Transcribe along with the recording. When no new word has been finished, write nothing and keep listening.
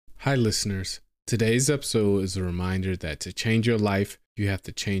Hi, listeners. Today's episode is a reminder that to change your life, you have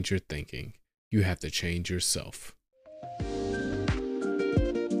to change your thinking. You have to change yourself.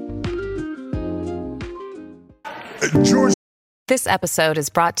 George. This episode is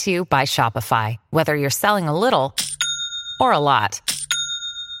brought to you by Shopify. Whether you're selling a little or a lot,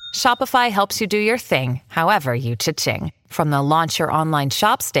 Shopify helps you do your thing, however you cha-ching. From the launch your online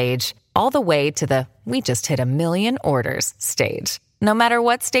shop stage, all the way to the we just hit 1 million orders stage. No matter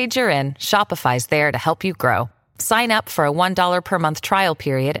what stage you're in, Shopify's there to help you grow. Sign up for a $1 per month trial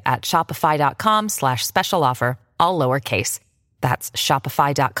period at shopify.com/special offer, all lowercase. That's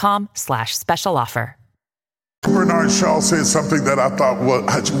shopify.com/special offer. Bernard Shaw said something that I thought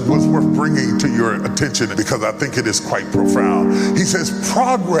was worth bringing to your attention because I think it is quite profound. He says,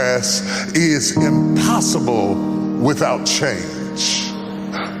 progress is impossible without change.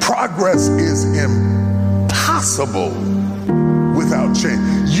 Progress is impossible without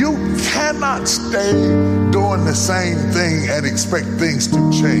change. You cannot stay doing the same thing and expect things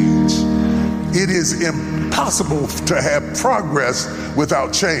to change. It is impossible to have progress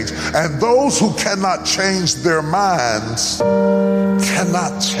without change. And those who cannot change their minds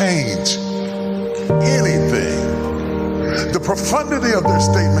cannot change anything. The profundity of their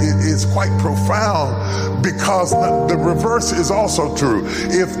statement is quite profound because the reverse is also true.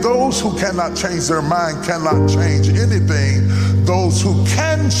 If those who cannot change their mind cannot change anything, those who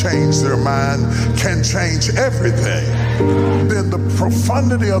can change their mind can change everything. Then the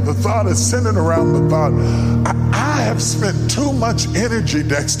profundity of the thought is centered around the thought, I have spent too much energy,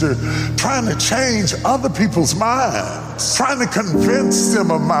 Dexter, trying to change other people's minds, trying to convince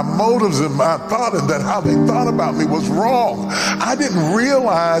them of my motives and my thought and that how they thought about me was wrong. I didn't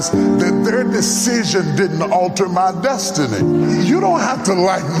realize that their decision didn't alter my destiny. You don't have to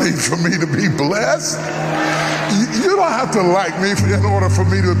like me for me to be blessed. You don't have to like me in order for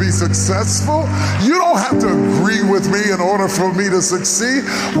me to be successful. You don't have to agree with me in order for me to succeed.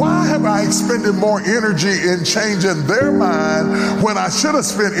 Why have I expended more energy in changing their mind when I should have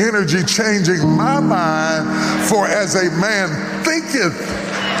spent energy changing my mind? For as a man thinketh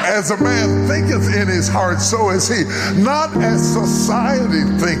in his heart, so is he. Not as society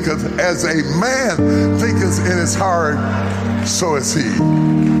thinketh, as a man thinketh in his heart, so is he.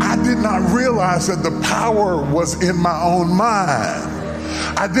 I did not realize that the power was in my own mind.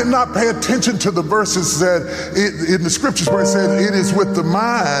 I did not pay attention to the verses that in the scriptures where it said, it is with the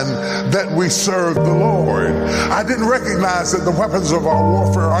mind that we serve the Lord. I didn't recognize that the weapons of our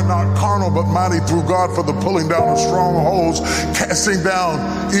warfare are not carnal, but mighty through God for the pulling down of strongholds, casting down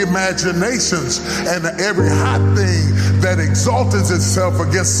imaginations and every high thing that exalteth itself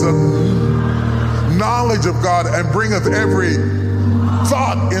against the knowledge of God, and bringeth every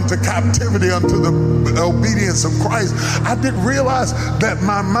thought into captivity unto the obedience of Christ. I didn't realize that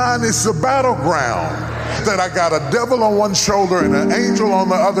my mind is the battleground, that I got a devil on one shoulder and an angel on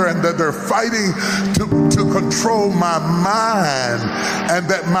the other, and that they're fighting to control my mind, and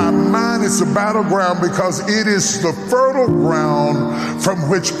that my mind is the battleground because it is the fertile ground from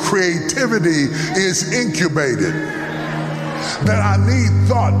which creativity is incubated. That I need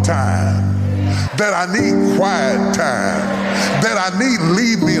thought time, that I need quiet time, that I need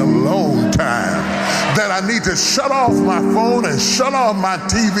leave me alone time, that I need to shut off my phone and shut off my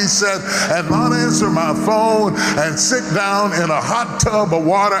TV set and not answer my phone and sit down in a hot tub of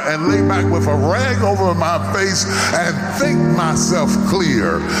water and lay back with a rag over my face and think myself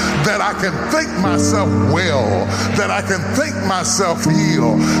clear, that I can think myself well, that I can think myself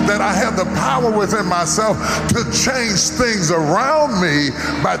heal, that I have the power within myself to change things around me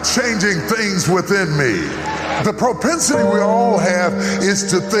by changing things within me. The propensity we all have is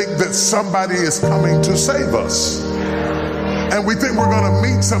to think that somebody is coming to save us. And we think we're going to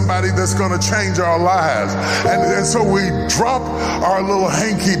meet somebody that's going to change our lives. And so we drop our little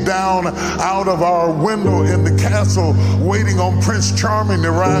hanky down out of our window in the castle, waiting on Prince Charming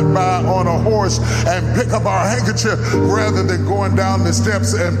to ride by on a horse and pick up our handkerchief, rather than going down the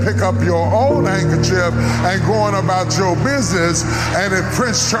steps and pick up your own handkerchief and going about your business. And if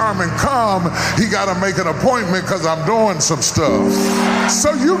Prince Charming come, he got to make an appointment because I'm doing some stuff.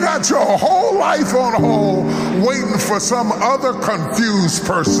 So you got your whole life on hold waiting for some other confused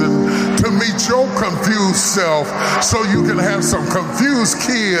person to meet your confused self so you can have some confused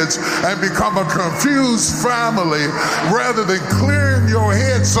kids and become a confused family, rather than clearing your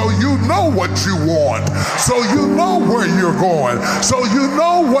head so you know what you want, so you know where you're going, so you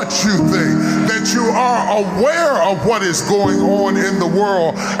know what you think, that you are aware of what is going on in the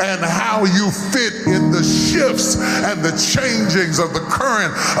world and how you fit in the shifts and the changings of the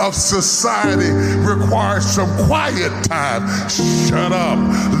current of society requires some quiet time. Shut up.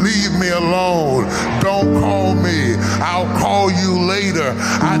 Leave me alone. Don't call me. I'll call you later.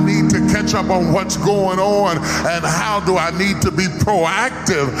 I need to catch up on what's going on and how do I need to be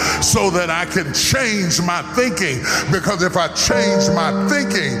proactive so that I can change my thinking. Because if I change my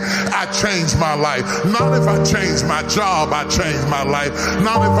thinking, I change my life. Not if I change my job, I change my life.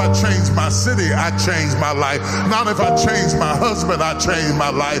 Not if I change my city, I change my life. Not if I change my husband, I change my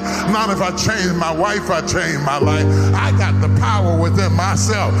life. Not if I change my wife, I change my life. I got the power within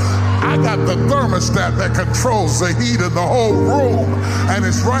myself. I got the thermostat that controls the heat in the whole room, and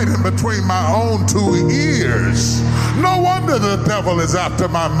it's right in between my own two ears. No wonder the devil is after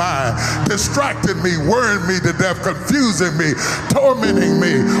my mind, distracting me, worrying me to death, confusing me, tormenting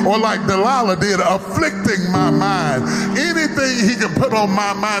me, or like Delilah did, afflicting my mind. Anything he can put on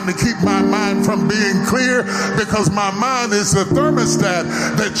my mind to keep my mind from being clear, because my mind is the thermostat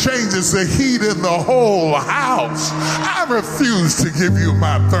that changes the heat in the whole house. I refuse to give you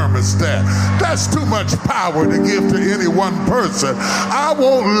my thermostat. That's too much power to give to any one person. I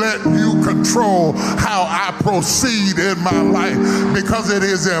won't let you control how I proceed in my life, because it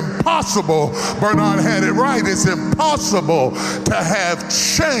is impossible. Bernard had it right. It's impossible to have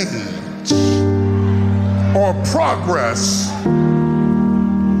change or progress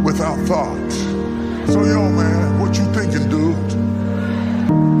without thought. So, yo, man, what you thinking, dude?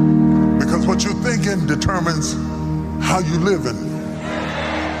 Because what you're thinking determines how you living.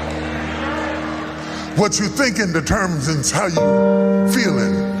 What you're thinking determines how you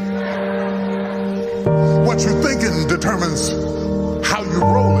feeling. What you're thinking determines how you're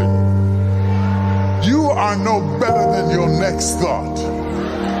rolling. You are no better than your next thought.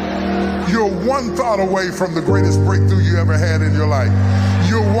 You're one thought away from the greatest breakthrough you ever had in your life.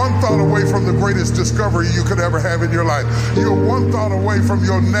 You're one thought away from the greatest discovery you could ever have in your life. You're one thought away from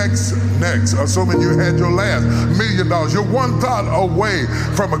your next, assuming you had your last $1 million. You're one thought away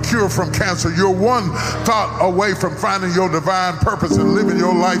from a cure from cancer. You're one thought away from finding your divine purpose and living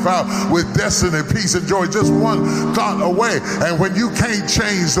your life out with destiny, peace, and joy. Just one thought away. And when you can't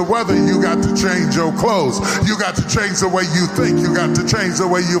change the weather, you got to change your clothes. You got to change the way you think. You got to change the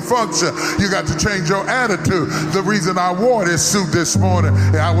way you function. You got to change your attitude. The reason I wore this suit this morning,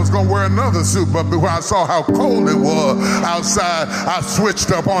 I was going to wear another suit, but when I saw how cold it was outside, I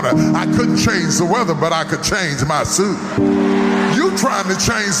switched up on it. I couldn't change the weather, but I could change my suit. You trying to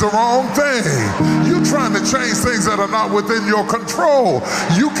change the wrong thing. You trying to change things that are not within your control.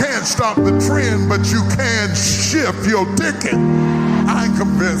 You can't stop the trend, but you can shift your ticket. I ain't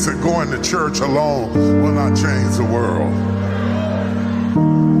convinced that going to church alone will not change the world.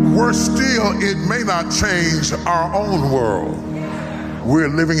 Worse still, it may not change our own world. We're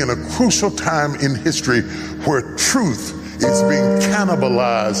living in a crucial time in history where truth is being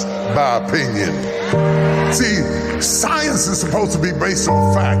cannibalized by opinion. See, science is supposed to be based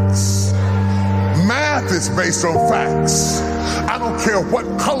on facts. Math is based on facts. I don't care what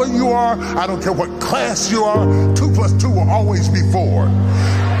color you are. I don't care what class you are. 2 + 2 will always be 4.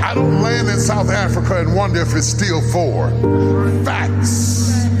 I don't land in South Africa and wonder if it's still 4. Facts.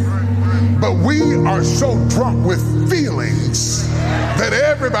 But we are so drunk with feelings that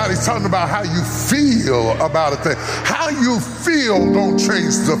everybody's talking about how you feel about a thing. How you feel don't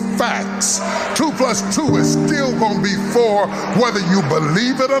change the facts. 2 + 2 is still going to be 4, whether you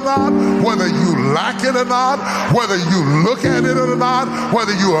believe it or not, whether you like it or not, whether you look at it or not,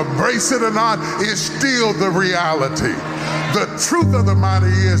 whether you embrace it or not, it's still the reality. The truth of the matter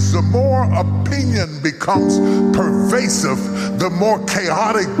is, the more opinion becomes pervasive, the more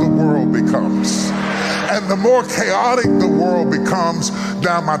chaotic the world becomes. And the more chaotic the world becomes,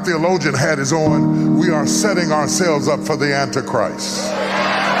 now my theologian hat is on, we are setting ourselves up for the Antichrist.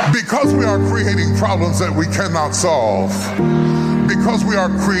 Because we are creating problems that we cannot solve. Because we are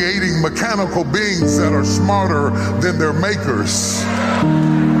creating mechanical beings that are smarter than their makers.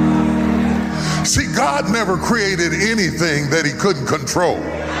 See, God never created anything that he couldn't control.